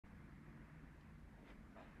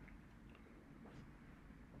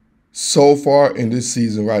So far in this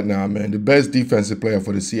season right now, man, the best defensive player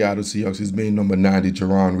for the Seattle Seahawks is being number 90,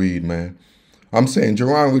 Jarran Reed, man. I'm saying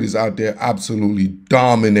Jarran Reed is out there absolutely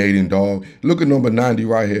dominating, dog. Look at number 90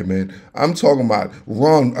 right here, man. I'm talking about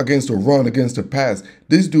run against the pass.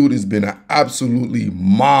 This dude has been an absolutely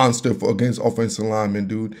monster against offensive linemen,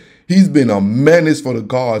 dude. He's been a menace for the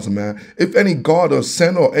guards, man. If any guard or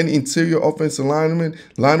center or any interior offensive lineman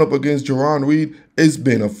line up against Jarran Reed, he's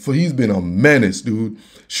been a menace, dude.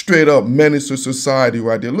 Straight up menace to society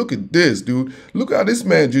right there. Look at this, dude. Look how this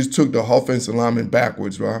man just took the offensive lineman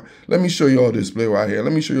backwards, right? Let me show you all this play right here.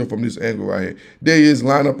 Let me show you from this angle right here. There he is,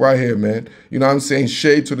 line up right here, man. You know what I'm saying?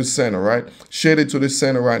 Shade to the center, right? Shaded to the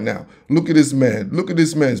center right now. Look at this man. Look at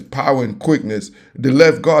this man's power and quickness. The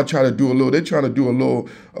left guard try to do a little, they're trying to do a little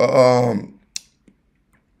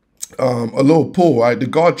pull, right? The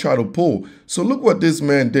guard tried to pull. So look what this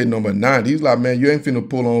man did, number 90. He's like, man, you ain't finna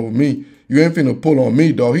pull on over me. You ain't finna pull on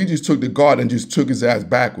me, dog. He just took the guard and just took his ass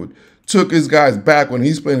backward. Took his guys back when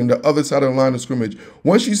he's playing on the other side of the line of scrimmage.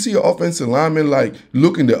 Once you see an offensive lineman like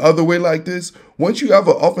looking the other way like this, once you have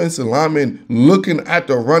an offensive lineman looking at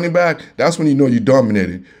the running back, that's when you know you're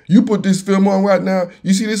dominating. You put this film on right now,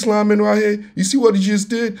 you see this lineman right here? You see what he just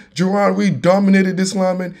did? Jarran Reed dominated this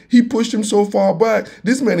lineman. He pushed him so far back.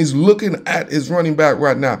 This man is looking at his running back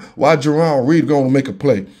right now while Jarran Reed going to make a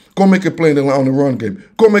play. Go make a play on the run game.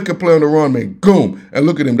 Go make a play on the run, man. Boom. And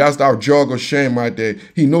look at him. That's our jog of shame right there.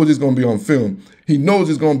 He knows it's going to be on film. He knows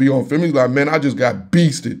it's going to be on film. He's like, man, I just got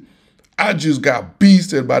beasted. I just got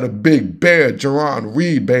beasted by the big bear, Jarran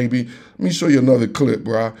Reed, baby. Let me show you another clip,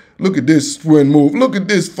 bro. Look at this swing move. Look at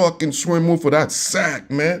this fucking swing move for that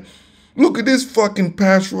sack, man. Look at this fucking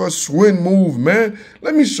pass rush swing move, man.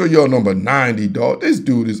 Let me show y'all number 90, dog. This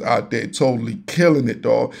dude is out there totally killing it,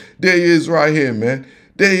 dog. There he is right here, man.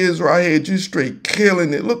 There he is right here, just straight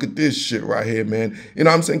killing it. Look at this shit right here, man. You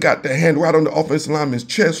know what I'm saying? Got the hand right on the offensive lineman's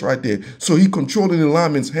chest right there. So he controlling the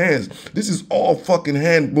lineman's hands. This is all fucking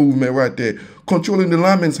hand movement right there. Controlling the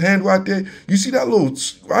lineman's hand right there. You see that little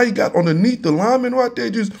right he got underneath the lineman right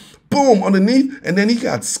there? Just boom, underneath. And then he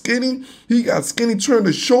got skinny. He got skinny, turned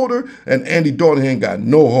the shoulder. And Andy Dalton ain't got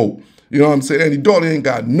no hope. You know what I'm saying? Andy Dalton ain't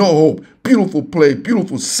got no hope. Beautiful play,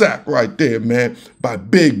 beautiful sack right there, man, by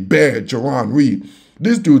Big Bear, Jarran Reed.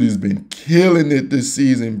 This dude has been killing it this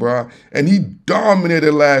season, bro. And he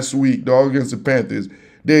dominated last week, dog, against the Panthers.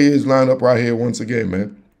 There he is lined up right here once again,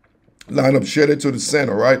 man. Line up, shed it to the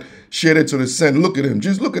center, right? Shed it to the center. Look at him.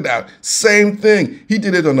 Just look at that. Same thing. He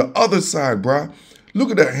did it on the other side, bro. Look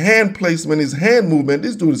at the hand placement, his hand movement.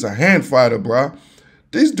 This dude is a hand fighter, bro.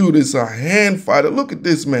 This dude is a hand fighter. Look at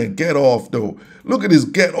this man get off, though. Look at his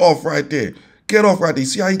get off right there. Get off right there.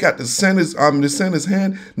 See how he got the center's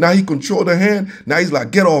hand? Now he control the hand. Now he's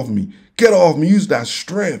like, get off me. Get off me. Use that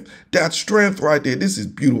strength. That strength right there. This is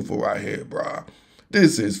beautiful right here, bro.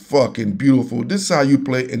 This is fucking beautiful. This is how you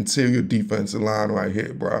play interior defensive line right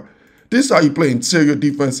here, bro. This is how you play interior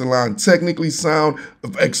defensive line. Technically sound,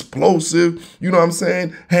 explosive. You know what I'm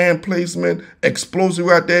saying? Hand placement, explosive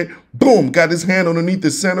right there. Boom. Got his hand underneath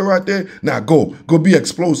the center right there. Now go. Go be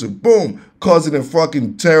explosive. Boom. Causing a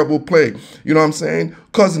fucking terrible play. You know what I'm saying?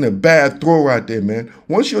 Causing a bad throw right there, man.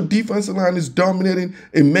 Once your defensive line is dominating,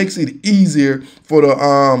 it makes it easier for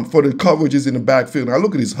the coverages in the backfield. Now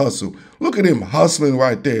look at his hustle. Look at him hustling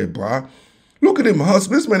right there, bro. Look at him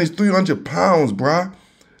hustling. This man is 300 pounds, bro.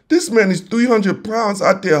 This man is 300 pounds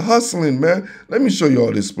out there hustling, man. Let me show you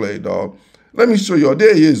all this play, dog. Let me show you all.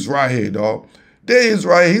 There he is right here, dog. There he is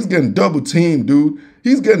right here. He's getting double teamed, dude.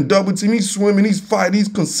 He's getting double teamed. He's swimming. He's fighting. He's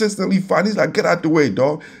consistently fighting. He's like, get out the way,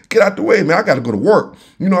 dog. Get out the way, man. I got to go to work.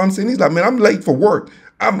 You know what I'm saying? He's like, man, I'm late for work.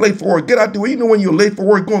 I'm late for work. Get out the way. You know when you're late for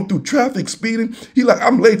work going through traffic, speeding? He's like,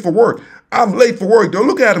 I'm late for work. I'm late for work, dog.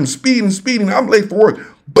 Look at him speeding. I'm late for work.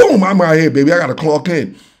 Boom, I'm right here, baby. I got to clock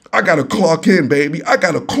in. I got to clock in, baby. I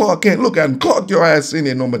got to clock in. Look at him. Clock your ass in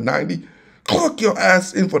there, number 90. Clock your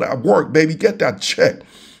ass in for that work, baby. Get that check.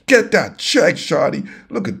 Get that check, shawty.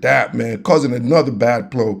 Look at that, man. Causing another bad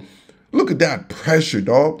blow. Look at that pressure,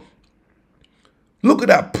 dog. Look at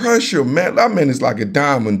that pressure, man. That man is like a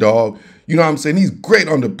diamond, dog. You know what I'm saying? He's great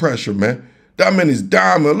under pressure, man. That man is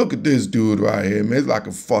diamond. Look at this dude right here, man. He's like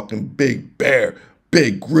a fucking big bear.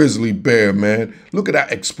 Big grizzly bear, man. Look at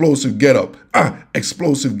that explosive get up.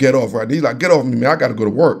 Explosive get off right there. He's like, get off me, man. I got to go to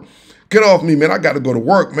work. Get off me, man. I got to go to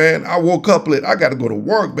work, man. I woke up late. I got to go to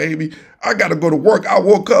work, baby. I got to go to work. I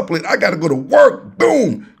woke up late. I got to go to work.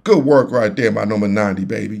 Boom. Good work right there by number 90,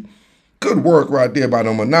 baby. Good work right there by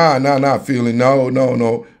number 9. Not feeling.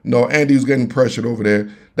 No. Andy's getting pressured over there.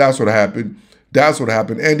 That's what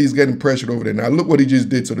happened. Andy's getting pressured over there. Now, look what he just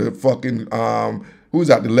did to the fucking, who's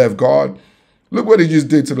that, the left guard? Look what he just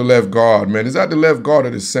did to the left guard, man. Is that the left guard or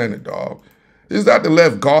the center, dog? Is that the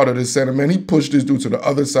left guard or the center, man? He pushed this dude to the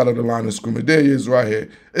other side of the line of scrimmage. There he is right here.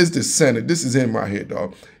 It's the center. This is him right here,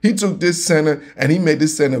 dog. He took this center and he made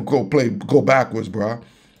this center go backwards, bro.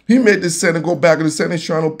 He made this center go back and the center's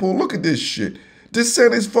trying to pull. Look at this shit. This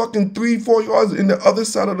center's fucking 3-4 yards in the other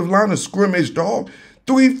side of the line of scrimmage, dog.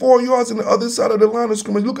 3-4 yards in the other side of the line of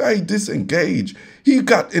scrimmage. Look how he disengaged. He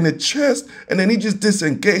got in the chest and then he just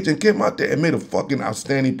disengaged and came out there and made a fucking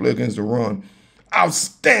outstanding play against the run.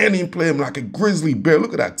 Outstanding play, like a grizzly bear.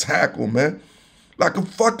 Look at that tackle, man. Like a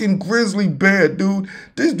fucking grizzly bear, dude.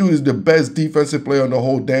 This dude is the best defensive player on the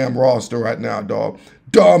whole damn roster right now, dog.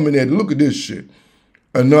 Dominated. Look at this shit.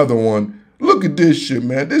 Another one. Look at this shit,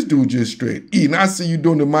 man. This dude just straight eating. I see you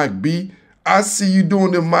doing the Mike B. I see you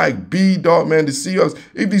doing the Mike B, dog, man. The Seahawks,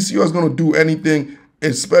 if the Seahawks going to do anything,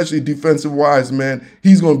 especially defensive-wise, man,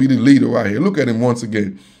 he's going to be the leader right here. Look at him once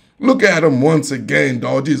again. Look at him once again,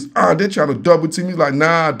 dog. Just, they're trying to double team. He's like,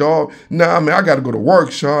 nah, dog. Nah, man, I got to go to work,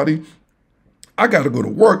 shawty. I got to go to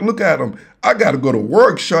work. Look at him. I got to go to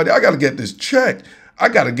work, shawty. I got to get this check. I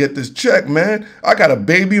got to get this check, man. I got a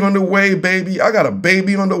baby on the way, baby. I got a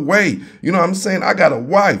baby on the way. You know what I'm saying? I got a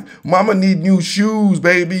wife. Mama need new shoes,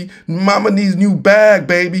 baby. Mama needs new bag,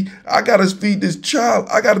 baby. I got to feed this child.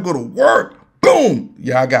 I got to go to work. Boom.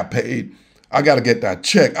 Yeah, I got paid. I got to get that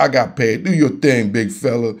check. I got paid. Do your thing, big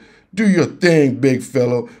fella. Do your thing, big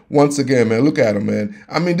fella. Once again, man, look at him, man.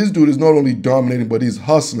 I mean, this dude is not only dominating, but he's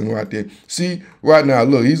hustling right there. See, right now,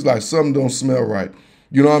 look, he's like, something don't smell right.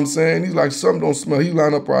 You know what I'm saying? He's like, something don't smell. He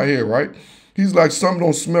line up right here, right? He's like, something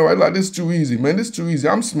don't smell right. Like, this too easy, man. This too easy.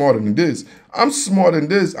 I'm smarter than this. I'm smarter than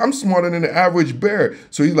this. I'm smarter than the average bear.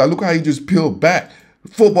 So he's like, look how he just peeled back.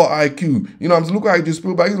 Football IQ. You know what I'm saying? Look how he just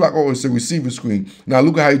peeled back. He's like, oh, it's a receiver screen. Now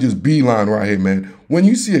look how he just beeline right here, man. When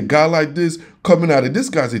you see a guy like this coming out of this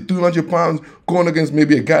guy's at 300 pounds going against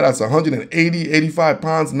maybe a guy that's 180, 85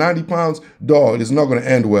 pounds, 90 pounds, dog, it's not going to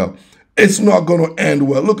end well. It's not going to end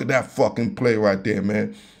well. Look at that fucking play right there,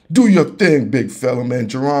 man. Do your thing, big fella, man.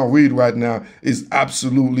 Jarran Reed right now is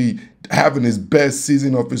absolutely having his best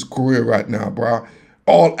season of his career right now, bro.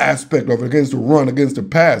 All aspect of it, against the run, against the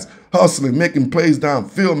pass, hustling, making plays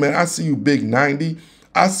downfield, man. I see you, big 90.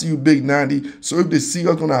 I see you, big 90. So if the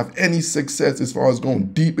Seahawks going to have any success as far as going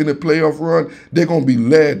deep in the playoff run, they're going to be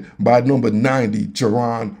led by number 90,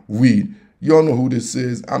 Jarran Reed. Y'all know who this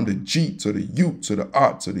is. I'm the G to the U to the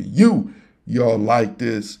R to the U. Y'all like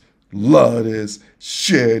this, love this,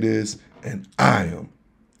 share this, and I am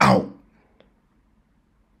out.